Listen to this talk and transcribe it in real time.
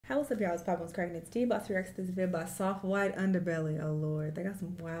What's up, y'all? It's Pop One's Cracking. It's D. About to react to this video by Soft White Underbelly. Oh, Lord. They got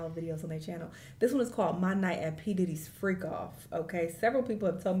some wild videos on their channel. This one is called My Night at P. Diddy's Freak Off. Okay, several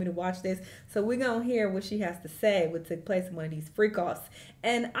people have told me to watch this, so we're going to hear what she has to say, what took place in one of these freak offs.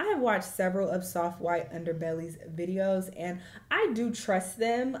 And I have watched several of Soft White Underbelly's videos, and I do trust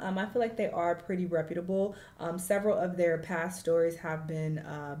them. I feel like they are pretty reputable. Several of their past stories have been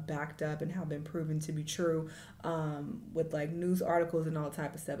backed up and have been proven to be true, with like news articles and all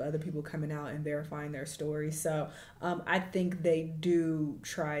type of stuff, other people coming out and verifying their stories. So I think they do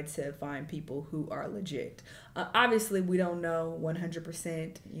try to find people who are legit. Obviously, we don't know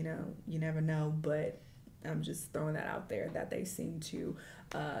 100%, you know, you never know, but I'm just throwing that out there that they seem to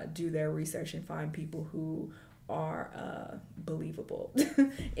do their research and find people who are believable.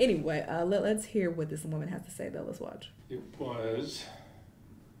 Anyway, let's hear what this woman has to say, though. Let's watch. It was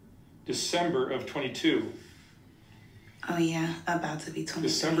December of 22. Oh, yeah, about to be 22.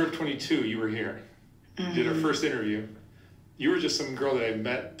 December of 22, you were here. Mm-hmm. Did our first interview. You were just some girl that I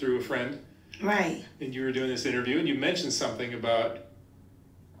met through a friend. Right. And you were doing this interview, and you mentioned something about...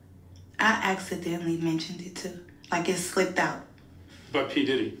 I accidentally mentioned it, too. Like, it slipped out. About P.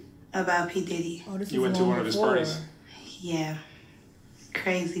 Diddy. About P. Diddy. Oh, you went to one of his parties. Yeah.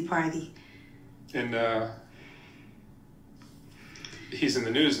 Crazy party. And he's in the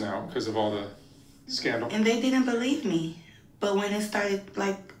news now because of all the scandal. And they didn't believe me. But when it started,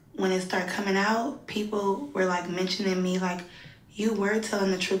 coming out, people were, like, mentioning me, like, you were telling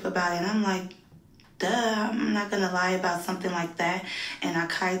the truth about it. And I'm like, duh, I'm not going to lie about something like that. And I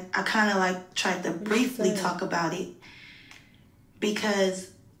kind of, like, tried to briefly talk about it because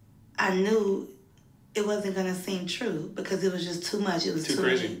I knew it wasn't going to seem true because it was just too much. It was too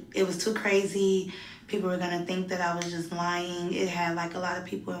crazy. It was too crazy. People were going to think that I was just lying. It had, like, a lot of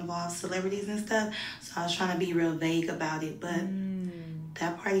people involved, celebrities and stuff. So I was trying to be real vague about it. But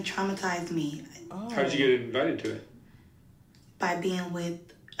that party traumatized me. Oh. How did you get invited to it? By being with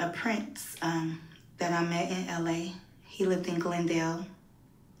a prince that I met in L.A. He lived in Glendale,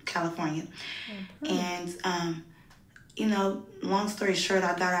 California. And, you know, long story short,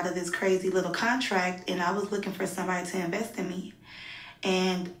 I got out of this crazy little contract and I was looking for somebody to invest in me.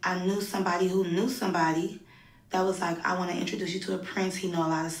 And I knew somebody who knew somebody that was like, I want to introduce you to a prince. He know a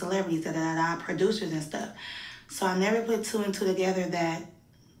lot of celebrities, producers and stuff. So I never put two and two together that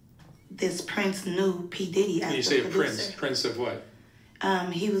this prince knew P. Diddy as the producer. When you say prince, prince of what?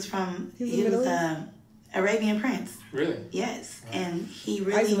 He was Arabian prince. Really? Yes. Wow. And he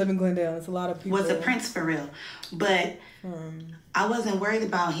really... I used to live in Glendale. It's a lot of people... was a prince for real. But I wasn't worried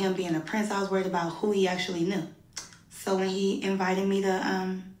about him being a prince. I was worried about who he actually knew. So when he invited me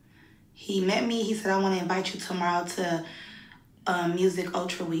to... he met me. He said, I want to invite you tomorrow to Music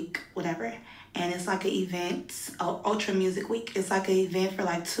Ultra Week, whatever. And it's like an event, Ultra Music Week. It's like an event for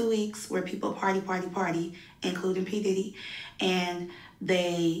like 2 weeks where people party, including P. Diddy. And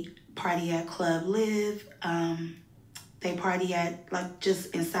they party at Club Live. They party at like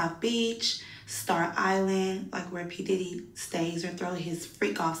just in South Beach, Star Island, like where P. Diddy stays or throw his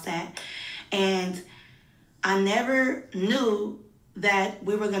freak offs at. And I never knew that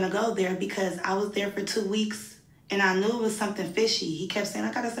we were gonna go there because I was there for 2 weeks and I knew it was something fishy. He kept saying,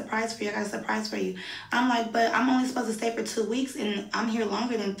 I got a surprise for you, I got a surprise for you. I'm like, but I'm only supposed to stay for 2 weeks and I'm here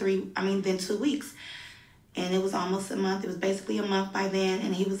longer than 2 weeks. And it was almost a month. It was basically a month by then.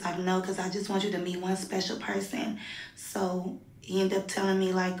 And he was like, no, because I just want you to meet one special person. So he ended up telling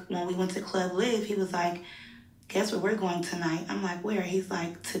me, like, when we went to Club Live, he was like, guess where we're going tonight? I'm like, where? He's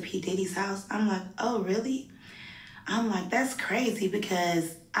like, to P. Diddy's house. I'm like, oh, really? I'm like, that's crazy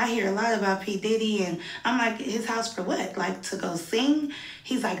because I hear a lot about P. Diddy. And I'm like, his house for what? Like, to go sing?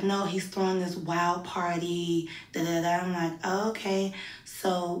 He's like, no, he's throwing this wild party. Da-da-da. I'm like, oh, okay.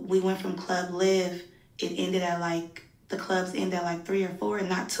 So we went from Club Live. It ended at like, the clubs end at like 3 or 4 and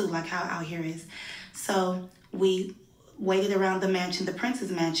not 2 like how out here is. So we waited around the mansion, the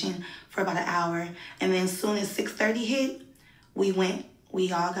Prince's mansion, for about an hour. And then as soon as 6:30 hit, we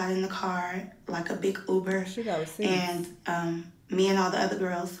all got in the car, like a big Uber. And me and all the other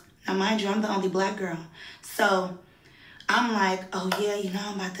girls. Now mind you, I'm the only black girl. So I'm like, oh yeah, you know,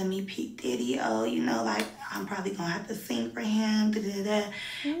 I'm about to meet P. Diddy. Oh, you know, like, I'm probably gonna have to sing for him.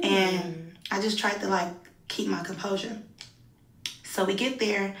 And I just tried to like keep my composure. So we get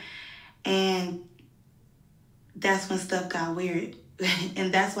there and that's when stuff got weird.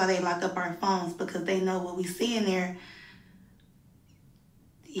 And that's why they lock up our phones because they know what we see in there,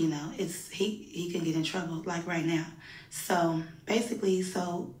 you know, he can get in trouble like right now. So basically,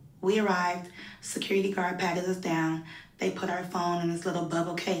 we arrived, security guard patted us down. They put our phone in this little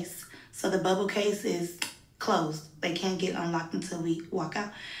bubble case. So the bubble case is closed. They can't get unlocked until we walk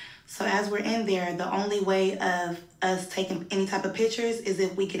out. So as we're in there, the only way of us taking any type of pictures is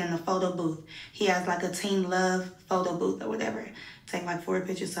if we get in a photo booth. He has like a Team Love photo booth or whatever. Take like 4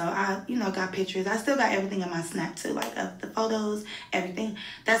 pictures. So I, got pictures. I still got everything in my Snap too, like of the photos, everything.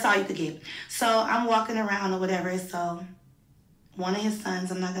 That's all you could get. So I'm walking around or whatever. So one of his sons,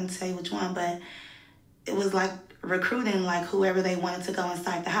 I'm not going to tell you which one, but it was like recruiting like whoever they wanted to go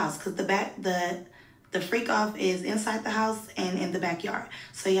inside the house. Because the freak off is inside the house and in the backyard.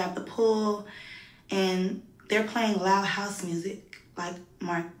 So you have the pool and they're playing loud house music. Like,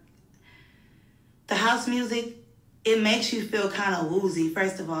 Mark, the house music, it makes you feel kind of woozy,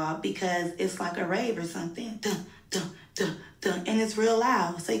 first of all, because it's like a rave or something. Dun, dun, dun, dun. And it's real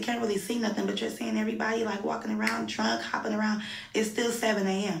loud. So you can't really see nothing, but you're seeing everybody like walking around, drunk, hopping around. It's still 7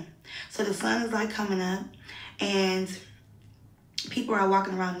 a.m. So the sun is like coming up and people are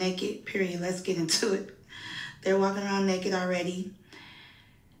walking around naked, period. Let's get into it. They're walking around naked already.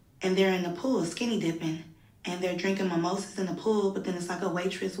 And they're in the pool, skinny dipping. And they're drinking mimosas in the pool, but then it's like a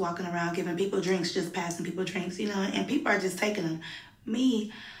waitress walking around giving people drinks, just passing people drinks, and people are just taking them.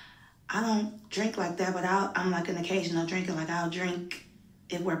 Me, I don't drink like that, but I'm like an occasional drinker. Like I'll drink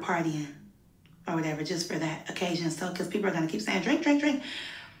if we're partying or whatever, just for that occasion. So, because people are going to keep saying, drink, drink, drink.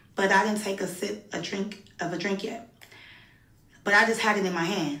 But I didn't take a drink yet. But I just had it in my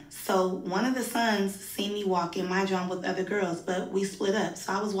hand. So one of the sons seen me walking, mind you, I'm with other girls, but we split up.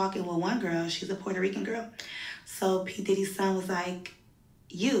 So I was walking with one girl. She's a Puerto Rican girl. So P. Diddy's son was like,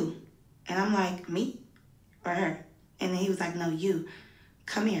 you. And I'm like, me or her? And then he was like, no, you.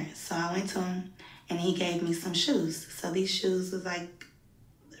 Come here. So I went to him and he gave me some shoes. So these shoes was like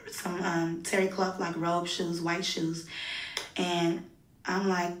some terry cloth, like robe shoes, white shoes. And I'm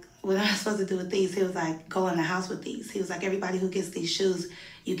like, what am I supposed to do with these? He was like, go in the house with these. He was like, everybody who gets these shoes,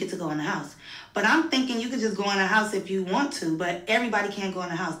 you get to go in the house. But I'm thinking you could just go in the house if you want to, but everybody can't go in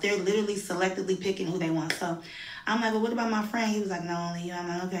the house. They're literally selectively picking who they want. So I'm like, well, what about my friend? He was like, no, only you. I'm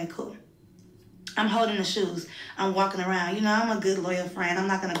like, okay, cool. I'm holding the shoes. I'm walking around. I'm a good, loyal friend. I'm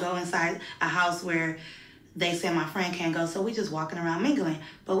not going to go inside a house where they say my friend can't go. So we just walking around mingling.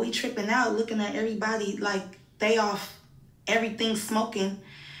 But we tripping out, looking at everybody like they off everything smoking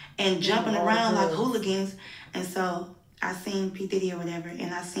and jumping around like hooligans. And so I seen P. Diddy or whatever,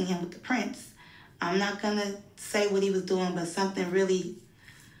 and I seen him with the Prince. I'm not going to say what he was doing, but something really,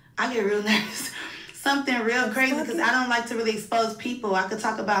 I get real nervous. Something real crazy, because I don't like to really expose people. I could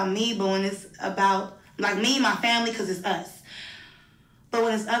talk about me, but when it's about, like me and my family, because it's us. But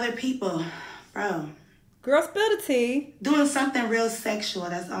when it's other people, bro. Girl, spill the tea. Doing something real sexual,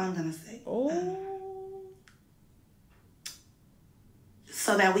 that's all I'm going to say. Oh.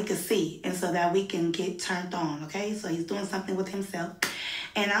 So that we can see and so that we can get turned on, okay? So he's doing something with himself.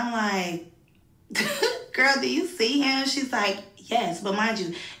 And I'm like, girl, do you see him? She's like, yes. But mind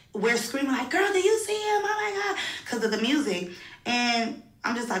you, we're screaming like, girl, do you see him? Oh my God. Because of the music. And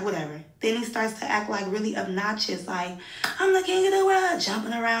I'm just like, whatever. Then he starts to act like really obnoxious, like, I'm the king of the world,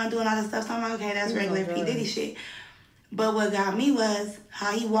 jumping around, doing all this stuff. So I'm like, okay, that's regular P. Diddy shit. But what got me was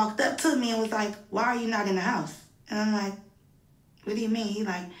how he walked up to me and was like, why are you not in the house? And I'm like, what do you mean? He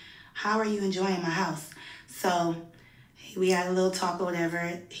like, how are you enjoying my house? So we had a little talk or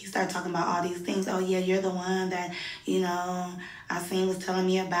whatever. He started talking about all these things. Oh yeah, you're the one that, I seen was telling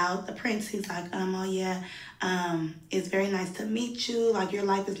me about the Prince. He's like, oh yeah, it's very nice to meet you. Like your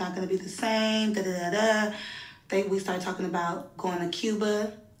life is not gonna be the same. Da da da da. We started talking about going to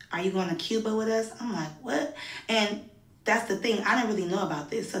Cuba. Are you going to Cuba with us? I'm like, what? And that's the thing. I didn't really know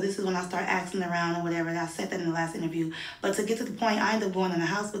about this. So this is when I start asking around or whatever. And I said that in the last interview. But to get to the point, I ended up going in the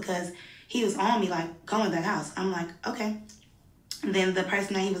house because he was on me like, go in that house. I'm like, okay. And then the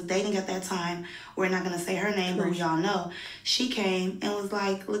person that he was dating at that time, we're not going to say her name, but we all know, she came and was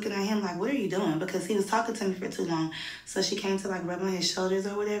like looking at him like, what are you doing? Because he was talking to me for too long. So she came to like rub on his shoulders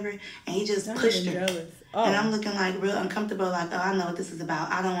or whatever. And he just pushed her. Oh. And I'm looking like real uncomfortable, like, oh, I know what this is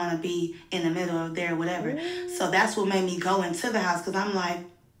about. I don't want to be in the middle of there, whatever. Ooh. So that's what made me go into the house, because I'm like,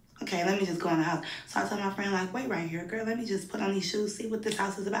 okay, let me just go in the house. So I told my friend, like, wait right here, girl. Let me just put on these shoes, see what this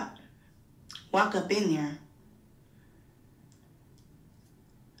house is about. Walk up in there.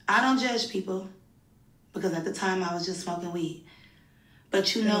 I don't judge people, because at the time I was just smoking weed.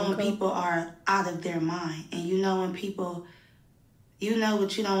 But you know when people are out of their mind, and you know when people... you know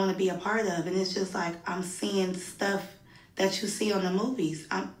what you don't want to be a part of. And it's just like, I'm seeing stuff that you see on the movies.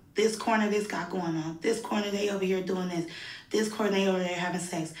 This corner, this got going on. This corner, they over here doing this. This corner, they over there having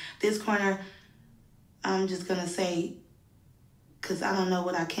sex. This corner, I'm just going to say, because I don't know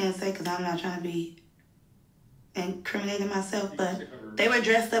what I can say, because I'm not trying to be incriminating myself, but they were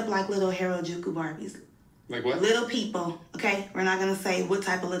dressed up like little Harajuku Barbies. Like what? Little people, okay? We're not going to say what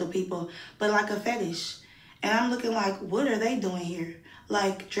type of little people, but like a fetish. And I'm looking like, what are they doing here?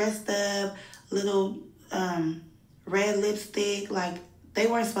 Like dressed up, little red lipstick, like they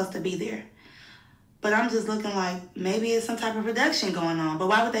weren't supposed to be there. But I'm just looking like maybe it's some type of production going on. But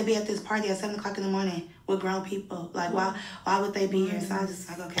why would they be at this party at 7 o'clock in the morning with grown people? Like, why would they be here? So I was just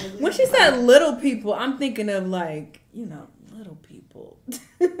like, okay. When she said little people, I'm thinking of like, little people.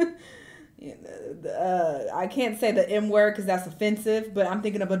 I can't say the M word because that's offensive, but I'm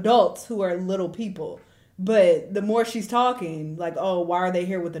thinking of adults who are little people. But the more she's talking, like, oh, why are they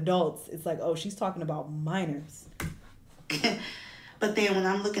here with adults? It's like, oh, she's talking about minors. But then when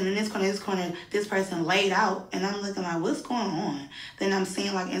I'm looking in this corner, this person laid out, and I'm looking like, what's going on? Then I'm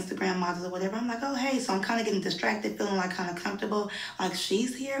seeing like Instagram models or whatever. I'm like, oh, hey. So I'm kind of getting distracted, feeling like kind of comfortable. Like,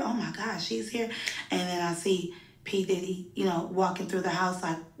 she's here? Oh, my gosh, she's here. And then I see P. Diddy, walking through the house,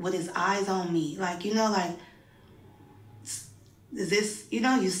 like, with his eyes on me. Like, like, is this,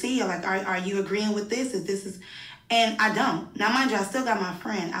 you see, like, are you agreeing with this? And I don't. Now, mind you, I still got my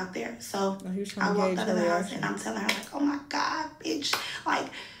friend out there. So I walked out of the house and I'm telling her, like, oh my God, bitch. Like,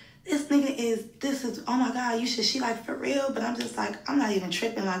 this is, oh my God, she like for real? But I'm just like, I'm not even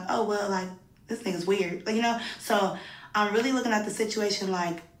tripping. Like, oh, well, like, this nigga's weird. Like, so I'm really looking at the situation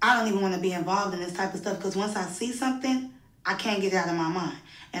like, I don't even want to be involved in this type of stuff because once I see something, I can't get it out of my mind.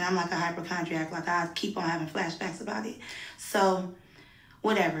 And I'm like a hypochondriac. Like, I keep on having flashbacks about it. So,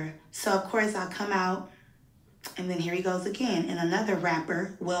 whatever. So, of course, I come out. And then here he goes again. And another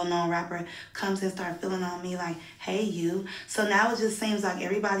rapper, well-known rapper, comes and starts feeling on me like, hey, you. So now it just seems like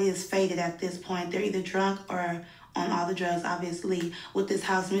everybody is faded at this point. They're either drunk or on all the drugs, obviously, with this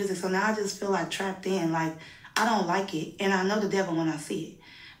house music. So now I just feel like trapped in. Like, I don't like it. And I know the devil when I see it.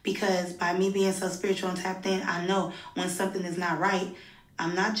 Because by me being so spiritual and tapped in, I know when something is not right.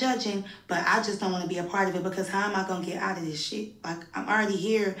 I'm not judging, but I just don't want to be a part of it because how am I going to get out of this shit? Like, I'm already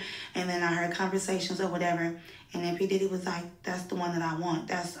here, and then I heard conversations or whatever, and then P. Diddy was like, that's the one that I want.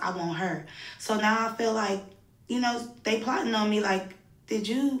 I want her. So now I feel like, they plotting on me like, did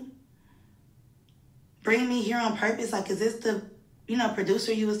you bring me here on purpose? Like, is this the,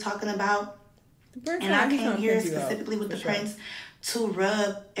 producer you was talking about? And I came here specifically with the Prince to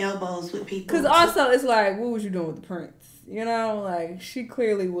rub elbows with people. Because also, it's like, what was you doing with the Prince? Like, she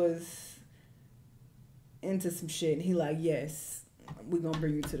clearly was into some shit. And he like, yes, we're going to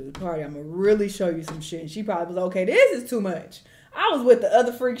bring you to the party. I'm going to really show you some shit. And she probably was, okay, this is too much. I was with the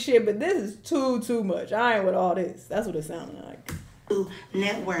other freak shit, but this is too much. I ain't with all this. That's what it sounded like.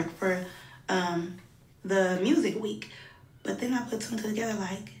 Network for the music week. But then I put two and two together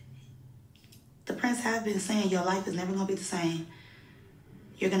like, the Prince have been saying your life is never going to be the same.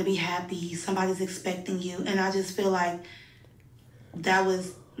 You're going to be happy. Somebody's expecting you. And I just feel like that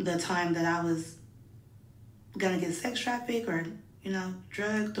was the time that I was going to get sex trafficked or,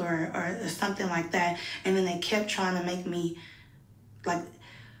 drugged or something like that. And then they kept trying to make me, like,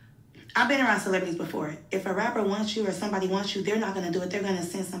 I've been around celebrities before. If a rapper wants you or somebody wants you, they're not going to do it. They're going to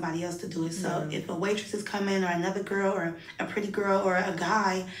send somebody else to do it. So if a waitress is coming or another girl or a pretty girl or a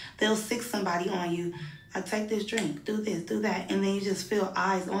guy, they'll sick somebody on you. Like, take this drink, do this, do that. And then you just feel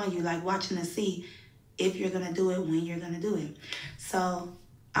eyes on you, like watching to see if you're going to do it, when you're going to do it. So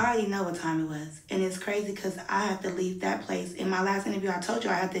I already know what time it was. And it's crazy because I had to leave that place. In my last interview, I told you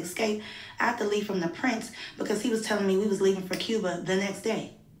I had to escape. I had to leave from the Prince because he was telling me we was leaving for Cuba the next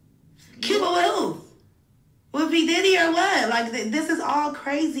day. Cuba with who? With P. Diddy or what? Like, this is all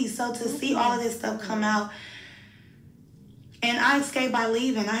crazy. So to see all of this stuff come out, and I escaped by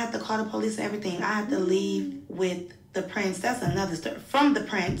leaving. I had to call the police and everything. I had to leave with the Prince. That's another story. From the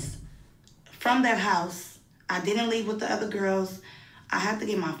Prince, from that house. I didn't leave with the other girls. I had to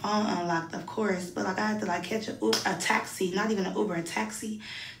get my phone unlocked, of course. But, like, I had to, like, catch a taxi, not even an Uber, a taxi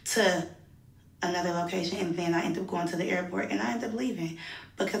to another location. And then I ended up going to the airport, and I ended up leaving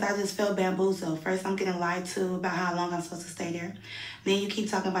because I just felt bamboozled. First, I'm getting lied to about how long I'm supposed to stay there. Then you keep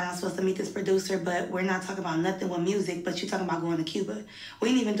talking about I'm supposed to meet this producer, but we're not talking about nothing with music, but you're talking about going to Cuba. We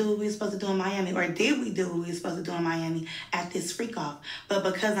didn't even do what we were supposed to do in Miami, or did we do what we were supposed to do in Miami at this freak off? But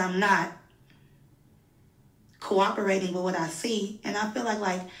because I'm not cooperating with what I see, and I feel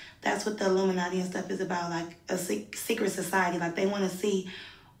like that's what the Illuminati and stuff is about, like a secret society. Like, they want to see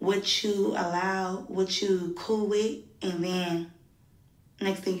what you allow, what you cool with, and then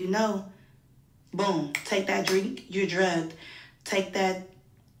next thing you know, boom, take that drink, you're drugged. Take that,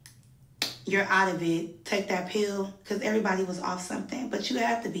 you're out of it. Take that pill, because everybody was off something. But you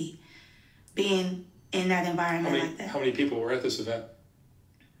have to be being in that environment like that. How many people were at this event?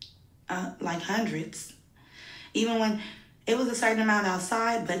 Like hundreds. Even when it was a certain amount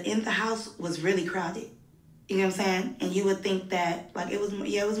outside, but in the house was really crowded. You know what I'm saying? And you would think that, like, it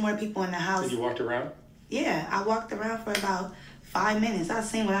was more people in the house. And you walked around? Yeah, I walked around for about 5 minutes. I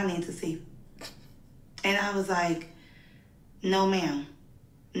seen what I needed to see. And I was like, no, ma'am.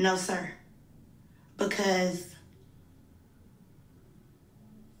 No, sir. Because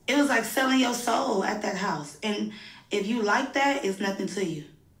it was like selling your soul at that house. And if you like that, it's nothing to you.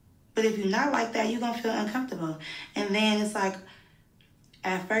 But if you're not like that, you're going to feel uncomfortable. And then it's like,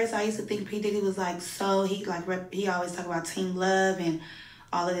 at first I used to think P. Diddy was like, so he always talk about team love and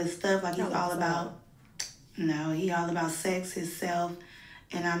all of this stuff. Like he's all about, no, he all about sex, himself.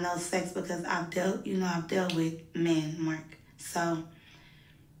 And I know sex because I've dealt with men, Mark. So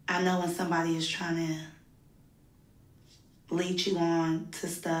I know when somebody is trying to lead you on to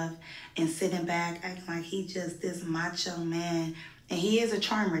stuff and sitting back acting like he just this macho man. And he is a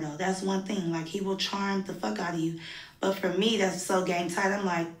charmer though. That's one thing. Like he will charm the fuck out of you. But for me, that's so game tight. I'm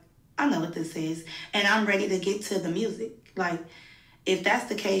like, I know what this is. And I'm ready to get to the music. Like, if that's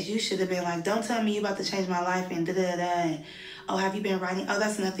the case, you should have been like, don't tell me you about to change my life and da-da-da. And, oh, have you been writing? Oh,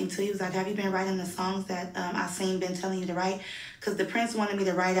 that's nothing too. He was like, have you been writing the songs that I seen been telling you to write? Because the Prince wanted me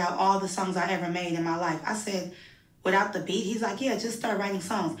to write out all the songs I ever made in my life. I said, without the beat? He's like, yeah, just start writing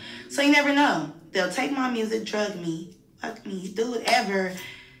songs. So you never know. They'll take my music, drug me, fuck me, do whatever,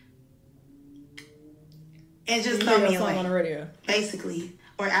 and just throw me away. On the radio. Basically.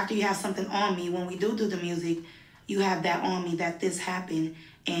 Or after you have something on me, when we do the music, you have that on me that this happened,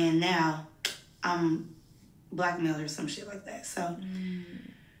 and now I'm blackmailed or some shit like that. So,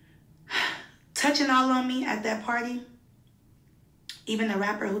 touching all on me at that party, even the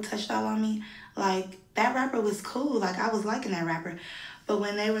rapper who touched all on me, like, that rapper was cool. Like, I was liking that rapper. But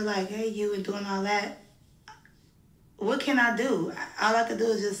when they were like, hey, you, and doing all that, what can I do? All I could do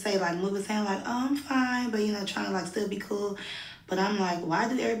is just say, like, move his hand, like, oh, I'm fine, but, you know, trying to, like, still be cool. But I'm like, why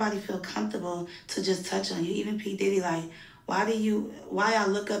do everybody feel comfortable to just touch on you? Even P. Diddy, like, why I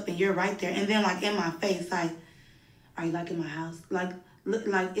look up and you're right there? And then, like, in my face, like, are you, like, in my house? Like, look,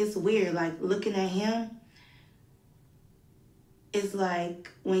 like, it's weird. Like, looking at him, it's like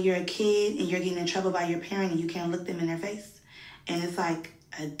when you're a kid and you're getting in trouble by your parent and you can't look them in their face. And it's like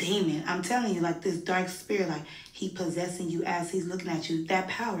a demon. I'm telling you, like, this dark spirit, like, he possessing you as he's looking at you. That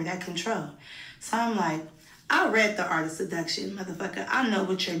power, that control. So I'm like, I read The Art of Seduction, motherfucker. I know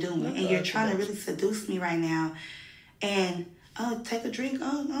what you're doing. And you're trying to really seduce me right now. And, oh, take a drink.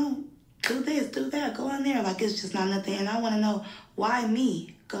 Oh, no. Do this, do that. Go in there. Like, it's just not nothing. And I want to know, why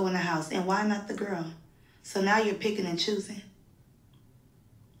me go in the house and why not the girl? So now you're picking and choosing.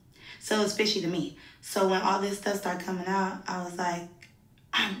 So it's fishy to me. So when all this stuff started coming out, I was like,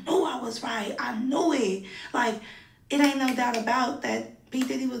 I knew I was right. I knew it. Like, it ain't no doubt about that. P.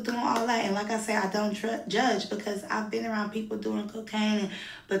 Diddy was doing all that. And like I say, I don't judge because I've been around people doing cocaine.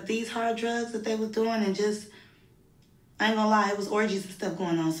 But these hard drugs that they was doing and just, I ain't gonna lie, it was orgies and stuff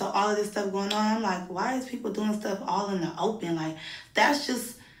going on. So all of this stuff going on, I'm like, why is people doing stuff all in the open? Like, that's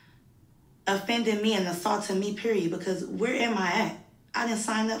just offending me and assaulting me, period. Because where am I at? I didn't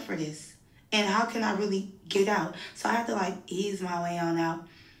sign up for this. And how can I really get out? So I have to, like, ease my way on out.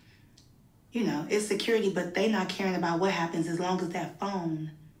 You know, it's security, but they not caring about what happens as long as that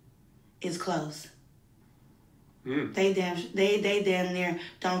phone is closed. They damn near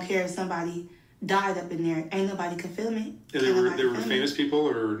don't care if somebody died up in there. Ain't nobody can film it. Yeah, there were famous people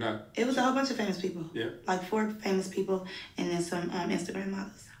or not? It was a whole bunch of famous people. Yeah. Like 4 famous people and then some Instagram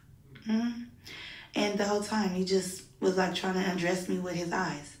models. And the whole time he just was like trying to undress me with his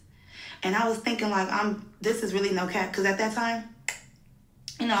eyes. And I was thinking like, this is really no cap. Because at that time,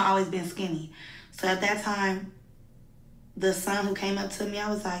 you know, I always been skinny. So at that time, the son who came up to me, I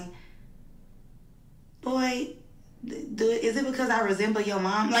was like, boy, is it because I resemble your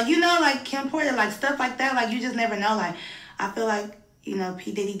mom? Like, you know, like Kim Porter, like stuff like that. Like, you just never know. Like, I feel like, you know,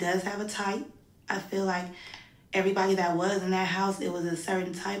 P. Diddy does have a type. I feel like everybody that was in that house, it was a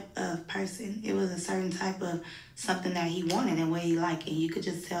certain type of person. It was a certain type of something that he wanted and what he liked. And you could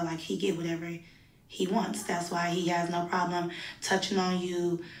just tell, like, he get whatever he wants. That's why he has no problem touching on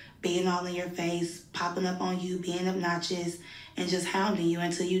you, being all in your face, popping up on you, being obnoxious, and just hounding you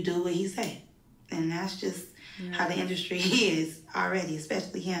until you do what he say. And that's just how the industry is already,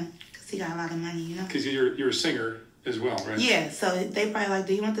 especially him, because he got a lot of money, you know? Because you're a singer as well, right? Yeah, so they probably like,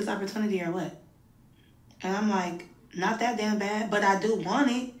 do you want this opportunity or what? And I'm like, not that damn bad, but I do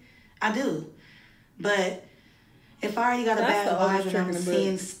want it. I do. But if I already got a bad vibe and I'm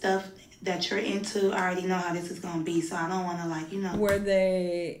seeing stuff that you're into, I already know how this is going to be, so I don't want to, like, you know. Where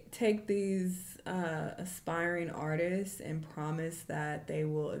they take these aspiring artists and promise that they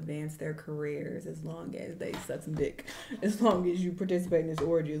will advance their careers as long as they suck some dick, as long as you participate in this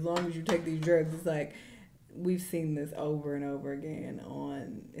orgy, as long as you take these drugs. It's like, we've seen this over and over again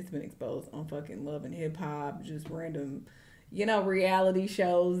on, it's been exposed on fucking Love and Hip Hop, just random, reality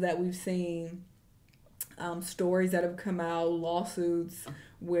shows that we've seen, stories that have come out, lawsuits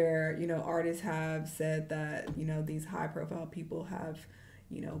where, artists have said that, these high profile people have,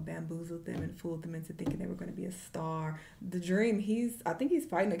 bamboozled them and fooled them into thinking they were going to be a star. The Dream, I think he's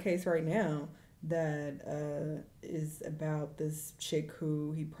fighting a case right now that is about this chick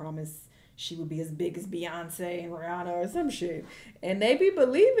who he promised she would be as big as Beyonce and Rihanna or some shit. And they be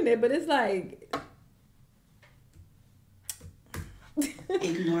believing it, but it's like...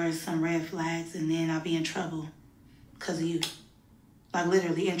 Ignoring some red flags, and then I'll be in trouble because of you. Like,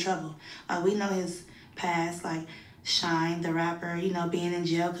 literally in trouble. Like, we know his past, like, Shine, the rapper, being in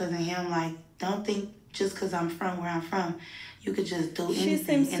jail because of him. Like, don't think just because I'm from where I'm from, you could just do anything. She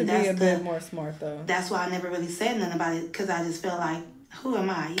seems to be a bit more smart, though. That's why I never really said nothing about it, because I just felt like, who am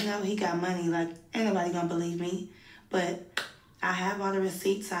I? He got money. Like, ain't nobody gonna believe me. But I have all the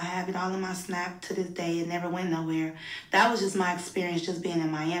receipts. I have it all in my Snap to this day. It never went nowhere. That was just my experience just being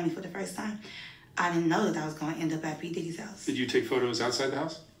in Miami for the first time. I didn't know that I was going to end up at P. Diddy's house. Did you take photos outside the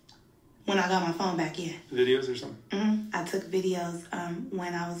house? When I got my phone back, yeah. Videos or something? Mm-hmm. I took videos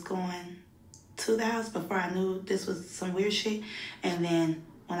when I was going to the house before I knew this was some weird shit. And then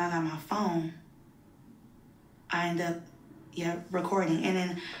when I got my phone, I ended up, recording. And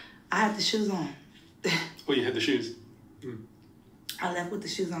then I had the shoes on. Oh, you had the shoes? Mm. I left with the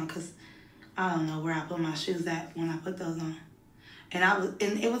shoes on because I don't know where I put my shoes at when I put those on. And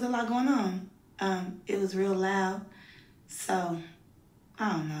it was a lot going on. It was real loud. So,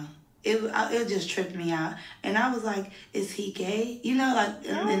 I don't know. It just tripped me out. And I was like, is he gay?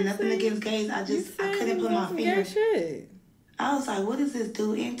 And nothing against gays. I couldn't put my finger. I was like, what is this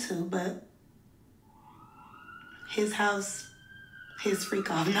dude into? But his house, his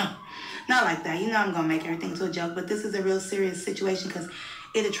freak off. No, not like that. I'm going to make everything to a joke. But this is a real serious situation because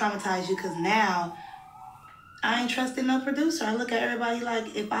it'll traumatize you, because now I ain't trusting no producer. I look at everybody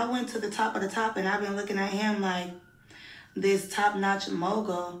like, if I went to the top of the top and I've been looking at him like this top-notch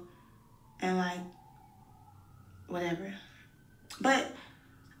mogul and like, whatever. But,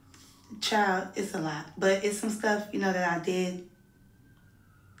 child, it's a lot. But it's some stuff, that I did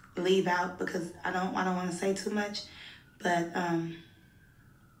leave out because I don't want to say too much. But,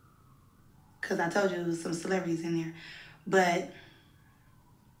 because I told you there was some celebrities in there. But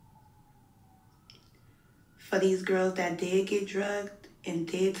for these girls that did get drugged and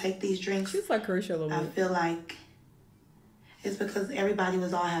did take these drinks, she's like Carisha a little I bit. feel like it's because everybody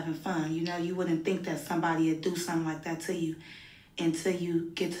was all having fun. You wouldn't think that somebody would do something like that to you until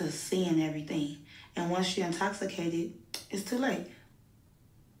you get to seeing everything. And once you're intoxicated, it's too late.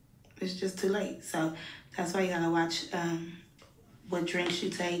 It's just too late. So that's why you gotta watch what drinks you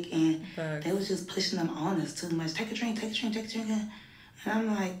take. And they was just pushing them on us too much. Take a drink, take a drink, take a drink. And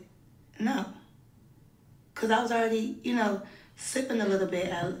I'm like, no. Because I was already, sipping a little bit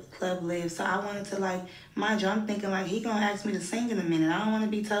at Club Live. So I wanted to, like, mind you, I'm thinking, like, he going to ask me to sing in a minute. I don't want to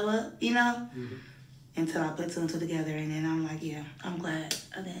be toe up, Mm-hmm. Until I put two and two together. And then I'm like, yeah, I'm glad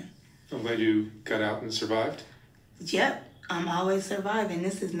I did. I'm glad you got out and survived. Yep. I'm always surviving.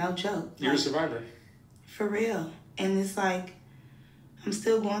 This is no joke. You're a survivor. For real. And it's like, I'm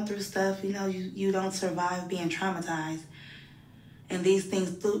still going through stuff. You don't survive being traumatized. And these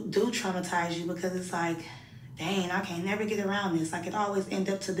things do traumatize you because it's like, dang, I can't never get around this. I could always end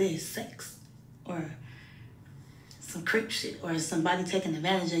up to this, sex. Or some creep shit. Or somebody taking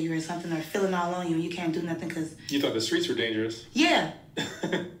advantage of you or something. Or feeling all on you and you can't do nothing because... You thought the streets were dangerous. Yeah.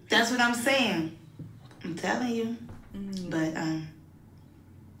 That's what I'm saying. I'm telling you. Mm-hmm. But,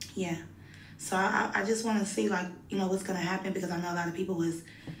 yeah. So I just want to see, like, what's going to happen because I know a lot of people was...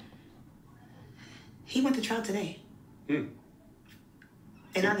 He went to trial today. Hmm.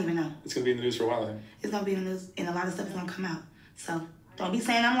 And I don't even know. It's going to be in the news for a while then. It's going to be in the news, and a lot of stuff is going to come out. So don't be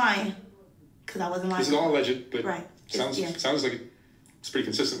saying I'm lying, because I wasn't lying. This is all alleged, but right. Sounds like it's pretty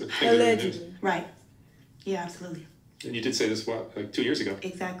consistent with things that are in the news. Right. Yeah, absolutely. And you did say this, like 2 years ago?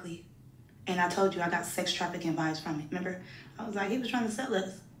 Exactly. And I told you I got sex trafficking vibes from it. Remember? I was like, he was trying to sell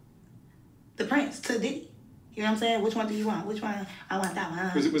us. The Prince to Diddy. You know what I'm saying? Which one do you want? Which one? I want that one.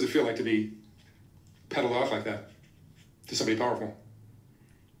 What does it feel like to be peddled off like that to somebody powerful?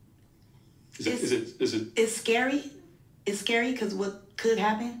 Is it? It's scary. It's scary because what could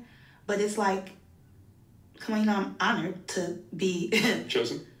happen, but it's like, come on, I'm honored to be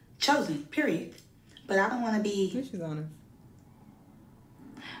chosen. Chosen, period. But I don't want to be. She's honest.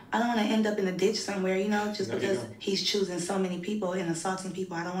 I don't want to end up in a ditch somewhere, just because he's choosing so many people and assaulting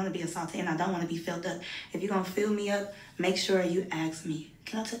people. I don't want to be assaulted and I don't want to be filled up. If you're going to fill me up, make sure you ask me,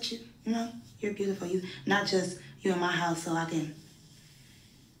 can I touch you? You're beautiful. You not just you in my house so I can.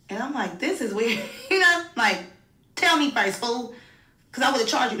 And I'm like, this is weird. You know, like, tell me first, fool. Because I would have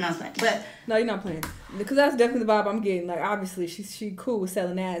charged you. No, but no, you're not playing. Because that's definitely the vibe I'm getting. Like, obviously, she cool with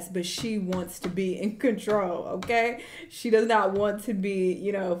selling ass, but she wants to be in control, okay? She does not want to be,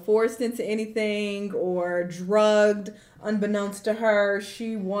 you know, forced into anything or drugged unbeknownst to her.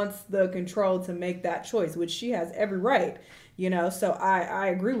 She wants the control to make that choice, which she has every right, you know? So I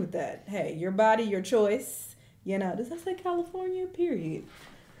agree with that. Hey, your body, your choice. You know, does that say California? Period.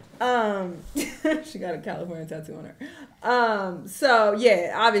 She got a California tattoo on her. So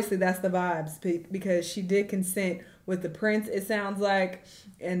yeah, obviously that's the vibes because she did consent with the prince, it sounds like,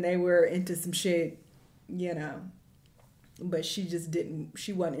 and they were into some shit, you know, but she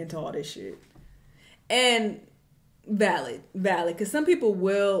wasn't into all this shit. And valid, because some people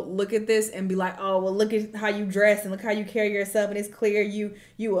will look at this and be like, oh, well, look at how you dress and look how you carry yourself and it's clear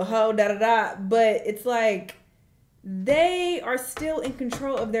you a hoe, da-da-da. But it's like, they are still in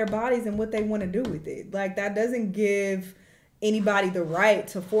control of their bodies and what they want to do with it. Like, that doesn't give anybody the right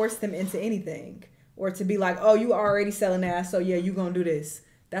to force them into anything or to be like, oh, you already selling ass, so yeah, you gonna do this.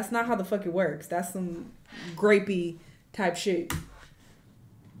 That's not how the fuck it works. That's some grapey type shit.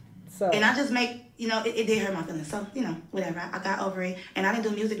 So, and I just make, you know, it did hurt my feelings. So, you know, whatever. I got over it. And I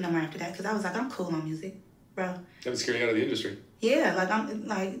didn't do music no more after that because I was like, I'm cool on music, bro. That was scaring you out of the industry. Yeah, like, I'm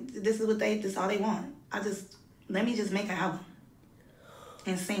like, this is all they want. Let me just make an album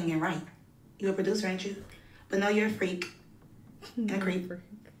and sing and write. You a producer, ain't you? But no, you're a freak and a creep.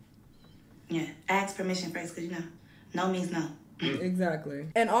 Yeah, ask permission first, because, you know, no means no. Exactly.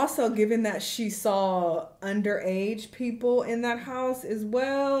 And also, given that she saw underage people in that house as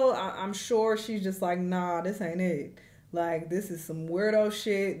well, I'm sure she's just like, nah, this ain't it. Like, this is some weirdo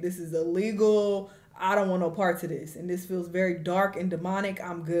shit. This is illegal. I don't want no parts of this. And this feels very dark and demonic.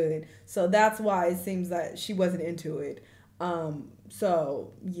 I'm good. So that's why it seems that she wasn't into it.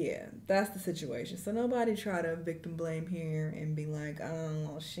 So, yeah, that's the situation. So nobody try to victim blame here and be like,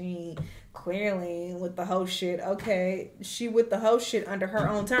 oh, she clearly with the whole shit. Okay, she with the whole shit under her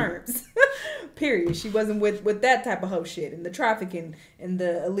own terms. Period. She wasn't with that type of hoe shit and the trafficking and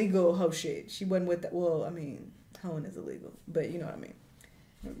the illegal hoe shit. She wasn't with that. Well, I mean, hoeing is illegal, but you know what I mean.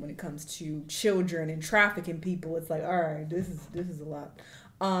 When it comes to children and trafficking people, it's like, all right, this is a lot.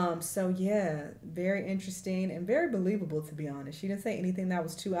 So yeah, very interesting and very believable, to be honest. She didn't say anything that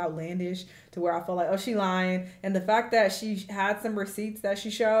was too outlandish to where I felt like, oh, she lying. And the fact that she had some receipts that she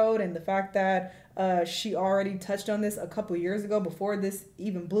showed, and the fact that she already touched on this a couple years ago before this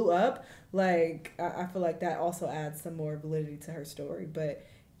even blew up, like, I feel like that also adds some more validity to her story. But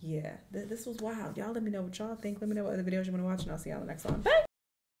yeah, this was wild. Y'all let me know what y'all think. Let me know what other videos you want to watch, and I'll see y'all in the next one. Bye!